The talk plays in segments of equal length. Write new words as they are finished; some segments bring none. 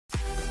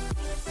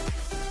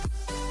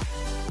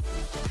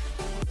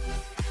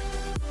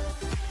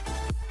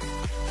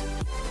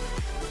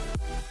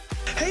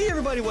Hey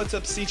everybody, what's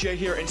up? CJ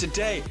here, and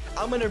today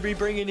I'm going to be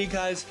bringing you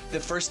guys the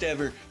first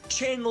ever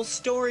channel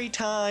story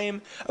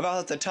time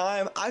about the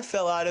time I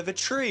fell out of a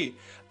tree.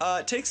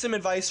 Take some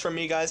advice from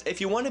me, guys. If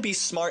you want to be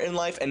smart in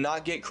life and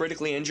not get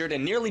critically injured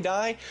and nearly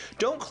die,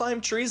 don't climb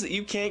trees that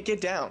you can't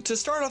get down. To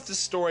start off this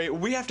story,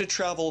 we have to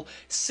travel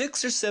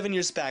 6 or 7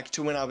 years back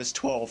to when I was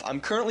 12. I'm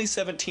currently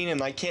 17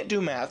 and I can't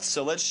do math,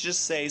 so let's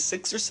just say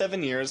 6 or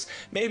 7 years,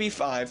 maybe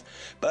 5.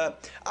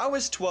 But I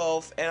was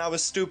 12 and I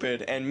was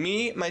stupid, and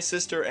me, my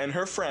sister, and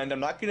her friend, I'm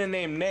not going to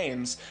name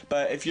names,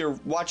 but if you're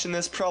watching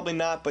this, probably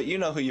not, but you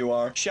know who you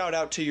are. Shout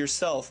out to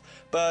yourself.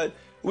 But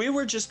we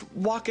were just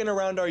walking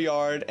around our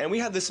yard and we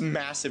had this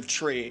massive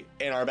tree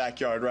in our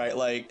backyard, right?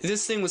 Like,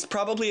 this thing was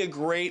probably a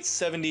great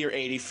 70 or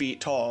 80 feet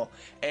tall.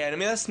 And I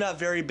mean, that's not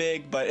very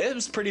big, but it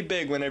was pretty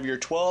big whenever you're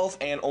 12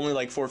 and only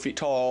like 4 feet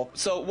tall.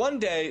 So one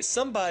day,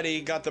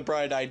 somebody got the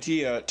bright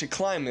idea to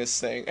climb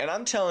this thing. And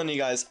I'm telling you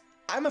guys,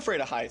 I'm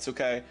afraid of heights,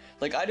 okay?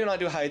 Like, I do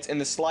not do heights in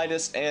the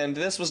slightest, and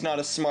this was not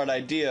a smart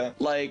idea.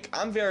 Like,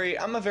 I'm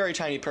a very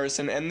tiny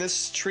person, and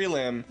this tree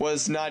limb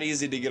was not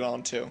easy to get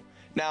onto.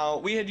 Now,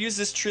 we had used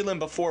this tree limb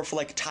before for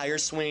like tire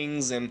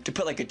swings and to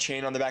put like a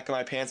chain on the back of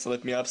my pants to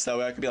lift me up so that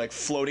way I could be like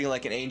floating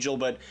like an angel,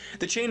 but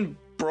the chain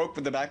broke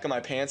with the back of my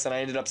pants and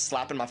I ended up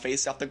slapping my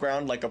face off the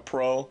ground like a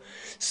pro.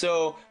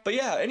 So, but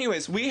yeah,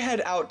 anyways, we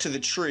head out to the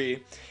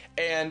tree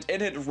and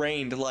it had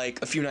rained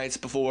like a few nights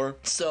before,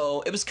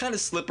 so it was kind of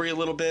slippery a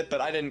little bit, but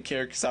I didn't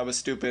care because I was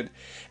stupid.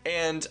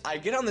 And I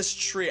get on this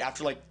tree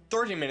after like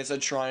 30 minutes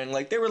of trying.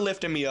 Like, they were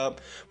lifting me up.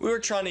 We were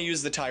trying to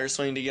use the tire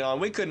swing to get on.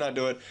 We could not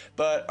do it,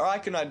 or I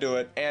could not do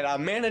it. And I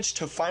managed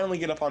to finally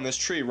get up on this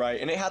tree, right?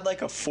 And it had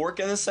like a fork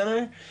in the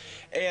center.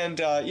 And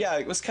yeah,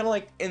 it was kind of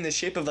like in the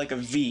shape of like a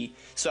V.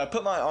 So I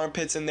put my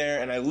armpits in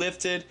there and I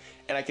lifted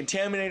and I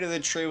contaminated the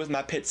tree with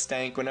my pit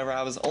stank whenever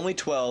I was only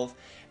 12.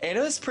 And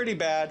it was pretty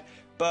bad.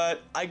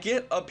 But I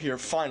get up here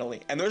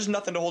finally, and there's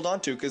nothing to hold on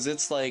to because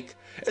it's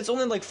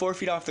only like 4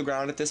 feet off the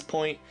ground at this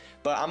point,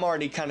 but I'm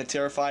already kind of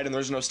terrified and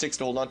there's no sticks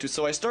to hold on to.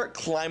 So I start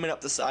climbing up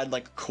the side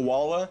like a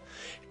koala,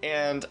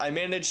 and I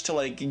managed to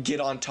like get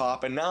on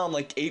top, and now I'm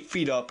like 8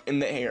 feet up in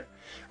the air,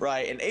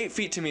 right? And 8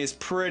 feet to me is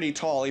pretty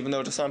tall, even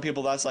though to some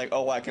people that's like,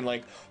 oh, I can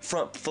like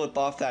front flip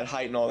off that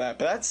height and all that,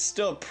 but that's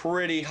still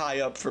pretty high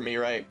up for me,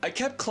 right? I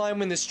kept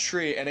climbing this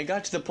tree and it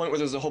got to the point where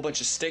there was a whole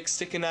bunch of sticks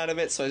sticking out of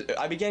it, so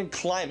I began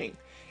climbing.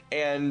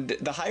 And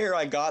the higher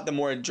I got, the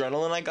more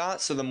adrenaline I got,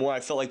 so the more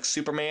I felt like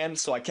Superman,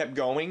 so I kept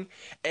going,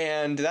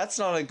 and that's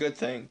not a good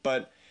thing.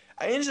 But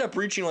I ended up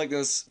reaching like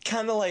this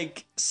kind of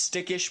like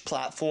stickish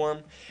platform,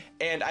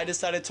 and I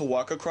decided to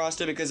walk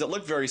across it because it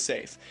looked very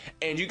safe.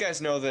 And you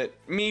guys know that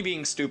me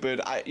being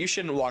stupid, you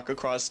shouldn't walk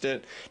across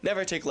it.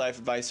 Never take life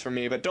advice from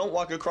me, but don't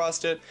walk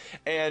across it,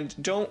 and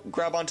don't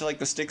grab onto like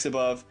the sticks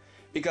above.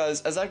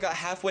 Because as I got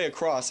halfway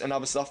across and I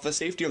was off the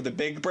safety of the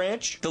big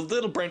branch, the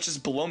little branches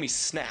below me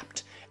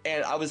snapped.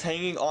 And I was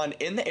hanging on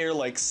in the air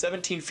like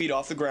 17 feet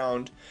off the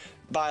ground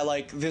by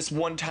like this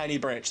one tiny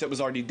branch that was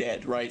already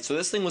dead, right? So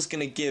this thing was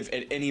gonna give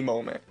at any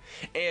moment.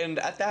 And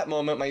at that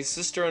moment, my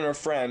sister and her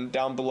friend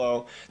down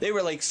below, they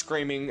were like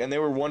screaming and they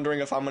were wondering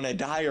if I'm gonna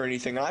die or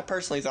anything. And I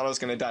personally thought I was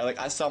gonna die. Like,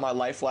 I saw my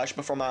life flash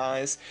before my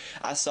eyes.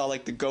 I saw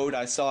like the goat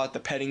I saw at the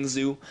petting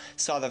zoo,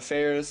 saw the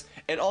fairs,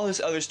 and all this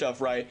other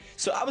stuff, right?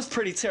 So I was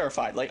pretty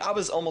terrified. Like, I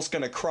was almost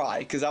gonna cry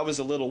because I was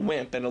a little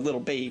wimp and a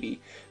little baby.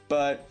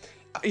 But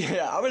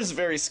yeah, I was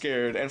very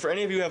scared, and for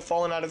any of you who have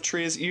fallen out of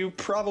trees, you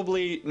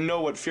probably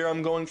know what fear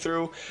I'm going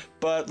through,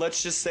 but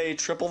let's just say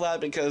triple that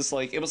because,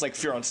 like, it was like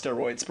fear on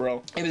steroids,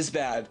 bro. It was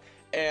bad,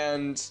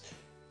 and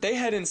they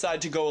head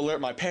inside to go alert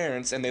my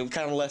parents, and they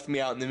kind of left me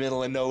out in the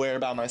middle of nowhere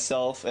by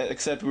myself,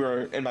 except we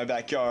were in my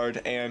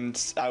backyard,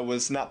 and I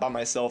was not by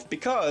myself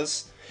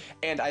because,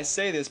 and I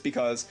say this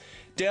because,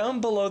 down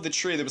below the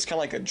tree, there was kind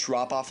of like a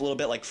drop off a little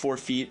bit, like 4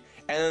 feet,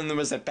 and then there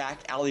was a back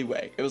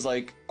alleyway. It was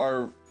like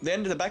the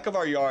end of the back of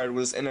our yard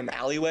was in an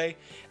alleyway,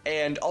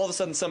 and all of a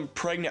sudden some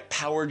pregnant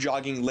power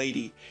jogging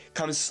lady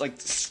comes like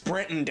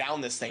sprinting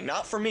down this thing.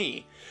 Not for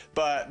me,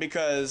 but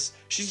because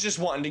she's just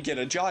wanting to get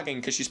a jogging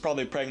because she's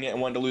probably pregnant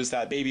and wanted to lose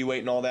that baby weight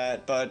and all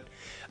that. But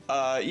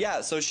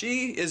yeah, so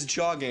she is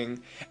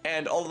jogging,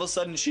 and all of a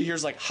sudden she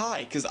hears like,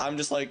 hi, because I'm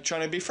just like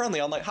trying to be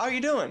friendly. I'm like, how are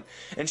you doing?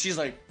 And she's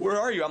like, where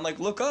are you? I'm like,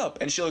 look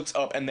up. And she looks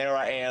up, and there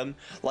I am,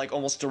 like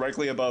almost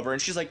directly above her.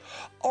 And she's like,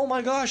 oh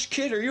my gosh,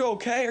 kid, are you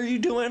okay? Are you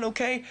doing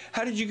okay?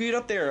 How did you get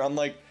up there? I'm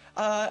like,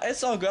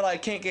 it's all good. I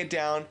can't get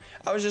down.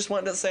 I was just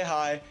wanting to say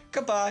hi.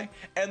 Goodbye.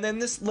 And then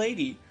this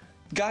lady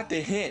got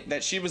the hint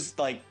that she was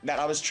like, that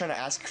I was trying to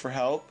ask for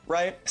help,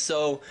 right?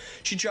 So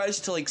she tries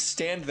to like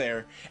stand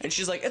there and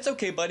she's like, it's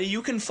okay, buddy,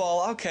 you can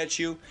fall, I'll catch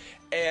you.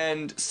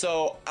 And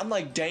so I'm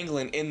like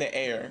dangling in the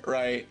air,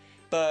 right?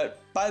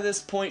 But by this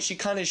point, she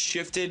kind of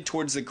shifted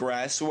towards the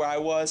grass where I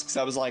was, because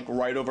I was like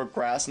right over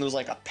grass, and there was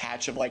like a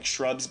patch of like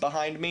shrubs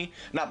behind me.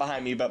 Not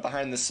behind me, but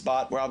behind the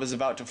spot where I was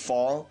about to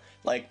fall.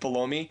 like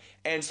below me,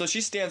 and so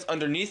she stands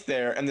underneath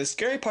there, and the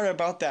scary part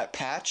about that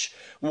patch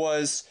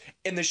was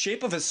in the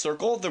shape of a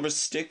circle there was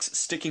sticks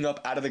sticking up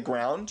out of the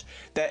ground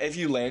that if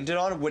you landed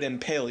on would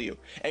impale you,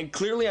 and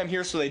clearly I'm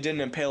here so they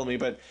didn't impale me,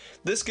 but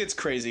this gets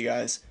crazy,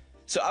 guys.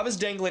 So I was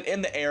dangling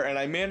in the air and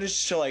I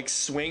managed to like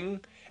swing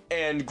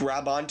and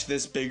grab onto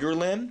this bigger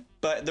limb,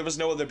 but there was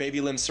no other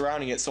baby limb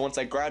surrounding it, so once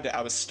I grabbed it,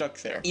 I was stuck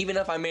there. Even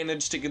if I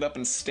managed to get up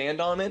and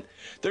stand on it,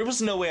 there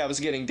was no way I was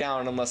getting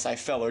down unless I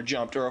fell or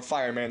jumped or a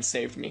fireman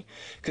saved me,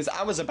 because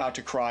I was about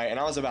to cry and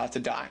I was about to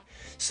die.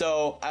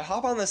 So I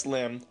hop on this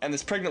limb, and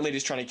this pregnant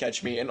lady's trying to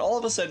catch me, and all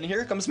of a sudden,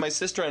 here comes my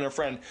sister and her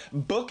friend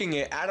booking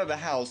it out of the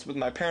house with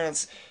my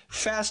parents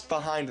fast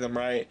behind them,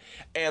 right?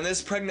 And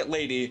this pregnant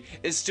lady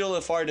is still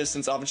a far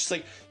distance off, and she's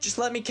like, just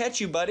let me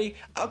catch you, buddy.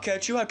 I'll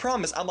catch you, I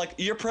promise. I'm like,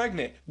 you're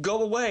pregnant.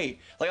 Go away.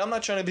 Like, I'm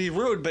not trying to be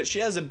rude, but she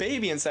has a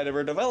baby inside of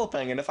her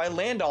developing, and if I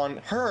land on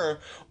her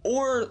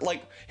or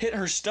like hit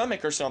her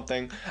stomach or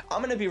something,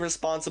 I'm gonna be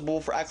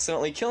responsible for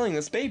accidentally killing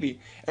this baby.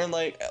 And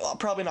like,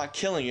 probably not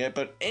killing it,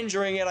 but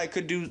injuring it. I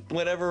could do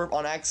whatever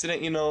on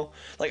accident, you know.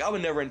 Like, I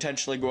would never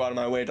intentionally go out of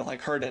my way to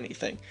like hurt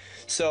anything.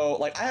 So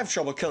like, I have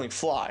trouble killing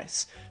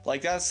flies.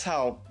 Like, that's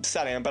how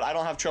sad I am, but I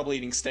don't have trouble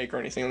eating steak or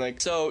anything.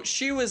 Like, so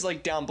she was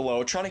like down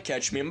below trying to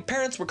catch me. My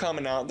parents were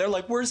coming out. They're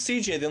like, where's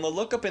CJ? Then they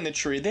look up in the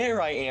tree.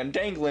 There I am,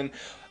 dangling.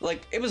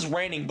 Like, it was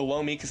raining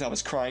below me because I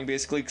was crying,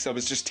 basically, because I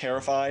was just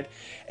terrified.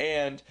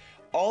 And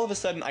all of a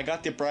sudden, I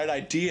got the bright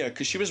idea,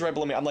 because she was right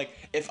below me. I'm like,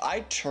 if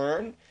I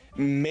turn,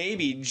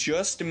 maybe,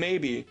 just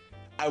maybe,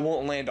 I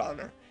won't land on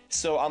her.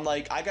 So I'm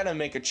like, I gotta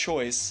make a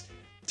choice.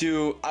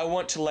 Do I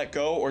want to let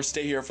go or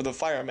stay here for the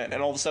firemen?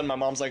 And all of a sudden my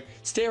mom's like,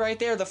 stay right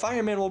there, the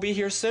firemen will be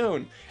here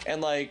soon.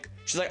 And like,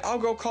 she's like, I'll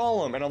go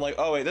call them. And I'm like,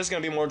 oh wait, there's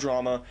gonna be more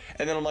drama.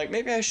 And then I'm like,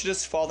 maybe I should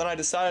just fall. Then I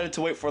decided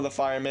to wait for the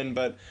firemen,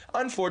 but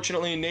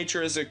unfortunately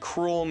nature is a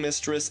cruel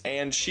mistress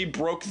and she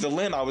broke the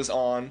limb I was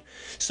on.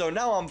 So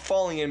now I'm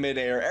falling in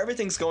midair,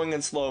 everything's going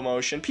in slow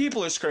motion,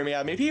 people are screaming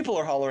at me, people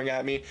are hollering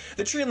at me,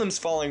 the tree limb's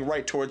falling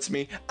right towards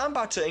me, I'm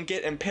about to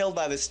get impaled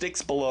by the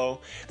sticks below,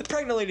 the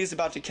pregnant lady's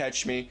about to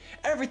catch me,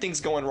 everything's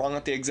going wrong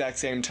at the exact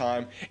same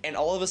time, and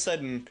all of a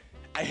sudden,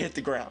 I hit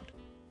the ground.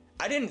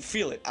 I didn't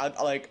feel it.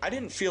 I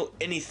didn't feel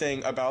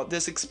anything about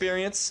this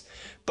experience,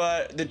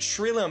 but the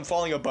tree limb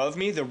falling above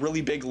me, the really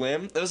big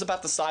limb, it was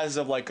about the size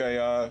of like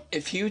a,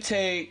 if you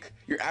take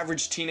your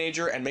average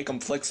teenager and make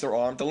them flex their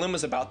arm, the limb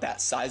was about that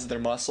size of their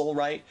muscle,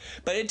 right?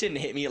 But it didn't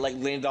hit me, it like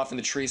landed off in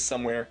the tree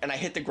somewhere, and I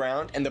hit the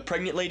ground, and the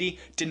pregnant lady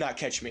did not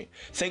catch me.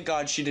 Thank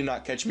God she did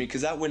not catch me,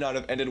 because that would not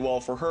have ended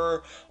well for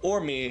her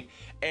or me,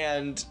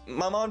 and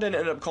my mom didn't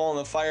end up calling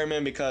the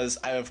firemen because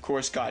I, of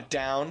course, got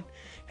down.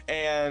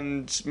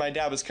 And my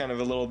dad was kind of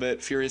a little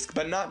bit furious,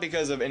 but not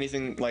because of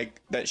anything like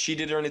that she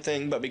did or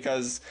anything, but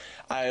because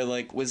I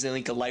like was in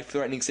like a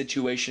life-threatening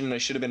situation and I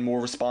should have been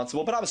more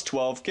responsible, but I was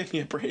 12, give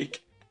me a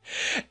break.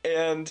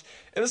 And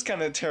it was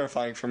kind of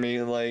terrifying for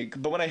me, like,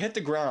 but when I hit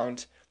the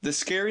ground, the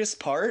scariest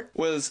part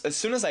was as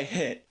soon as I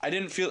hit, I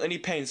didn't feel any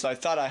pain, so I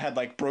thought I had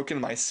like broken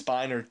my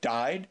spine or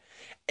died.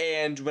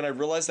 And when I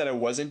realized that I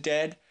wasn't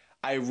dead,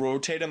 I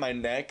rotated my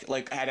neck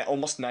like at an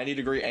almost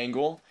 90-degree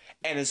angle,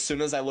 and as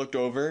soon as I looked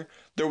over,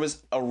 there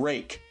was a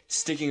rake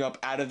sticking up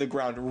out of the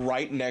ground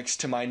right next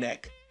to my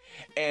neck.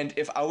 And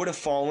if I would have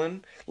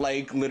fallen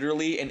like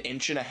literally an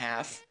inch and a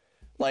half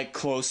like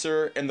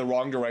closer in the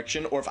wrong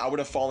direction, or if I would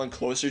have fallen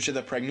closer to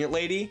the pregnant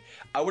lady,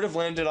 I would have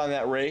landed on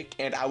that rake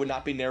and I would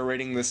not be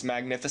narrating this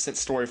magnificent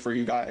story for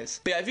you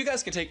guys. But yeah, if you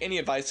guys can take any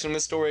advice from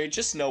this story,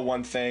 just know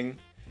one thing.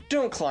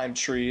 Don't climb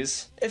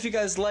trees. If you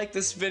guys like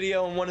this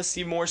video and want to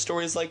see more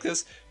stories like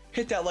this,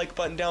 hit that like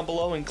button down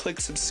below and click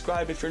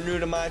subscribe if you're new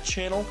to my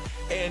channel.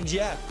 And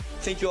yeah,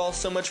 thank you all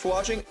so much for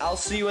watching. I'll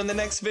see you in the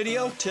next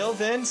video. Till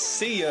then,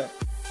 see ya.